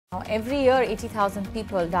Now, every year, 80,000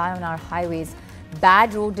 people die on our highways.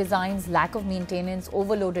 Bad road designs, lack of maintenance,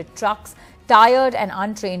 overloaded trucks, tired and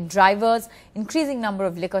untrained drivers, increasing number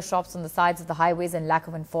of liquor shops on the sides of the highways and lack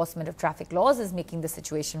of enforcement of traffic laws is making the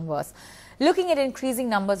situation worse. Looking at increasing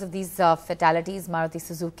numbers of these fatalities, Maruti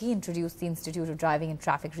Suzuki introduced the Institute of Driving and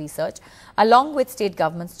Traffic Research along with state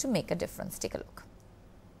governments to make a difference. Take a look.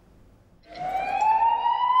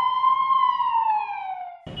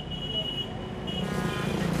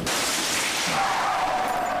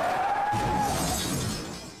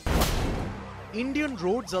 Indian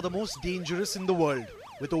roads are the most dangerous in the world.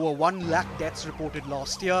 With over 1 lakh deaths reported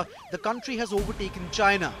last year, the country has overtaken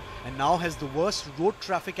China and now has the worst road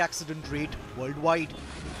traffic accident rate worldwide.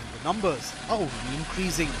 And the numbers are only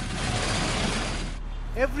increasing.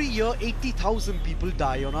 Every year, 80,000 people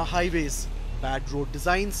die on our highways. Bad road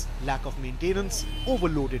designs, lack of maintenance,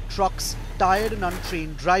 overloaded trucks, tired and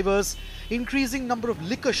untrained drivers, increasing number of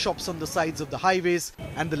liquor shops on the sides of the highways,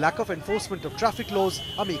 and the lack of enforcement of traffic laws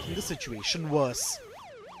are making the situation worse.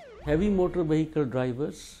 Heavy motor vehicle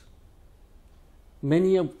drivers,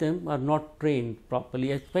 many of them are not trained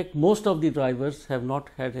properly. In fact, most of the drivers have not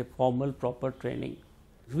had a formal proper training.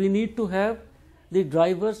 We need to have the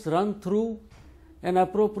drivers run through an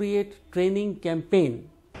appropriate training campaign.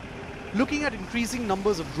 Looking at increasing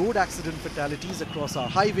numbers of road accident fatalities across our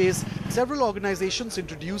highways, several organizations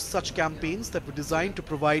introduced such campaigns that were designed to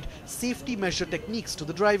provide safety measure techniques to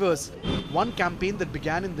the drivers. One campaign that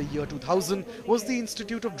began in the year 2000 was the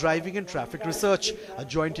Institute of Driving and Traffic Research, a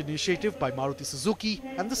joint initiative by Maruti Suzuki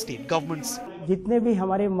and the state governments. जितने भी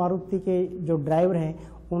हमारे मारुति के जो driver हैं,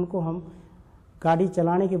 उनको हम गाड़ी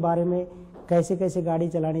चलाने के बारे में कैसे गाड़ी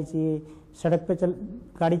चलानी चाहिए, सड़क पे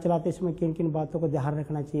गाड़ी चलाते समय किन बातों को ध्यान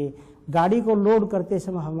रखना चाहिए, गाड़ी को लोड करते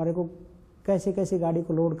समय हमारे को कैसे गाड़ी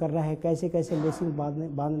को लोड करना है, कैसे लेसिंग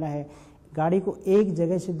बांधना है, गाड़ी को एक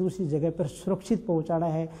जगह से दूसरी जगह पर सुरक्षित पहुंचाना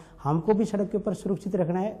है, हमको भी सड़क के ऊपर सुरक्षित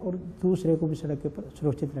रखना है और दूसरे को भी सड़क के ऊपर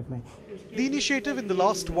सुरक्षित रखना है. The initiative in the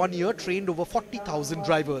last 1 year trained over 40,000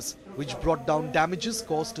 drivers, which brought down damages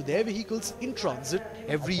caused to their vehicles in transit.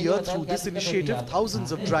 Every year through this initiative,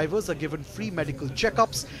 thousands of drivers are given free medical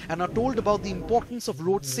checkups and are told about the importance of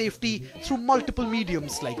road safety through multiple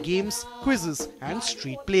mediums like games, quizzes and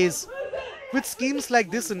street plays. With schemes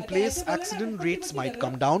like this in place, accident rates might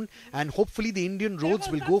come down and hopefully the Indian roads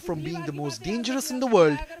will go from being the most dangerous in the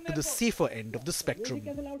world to the safer end of the spectrum.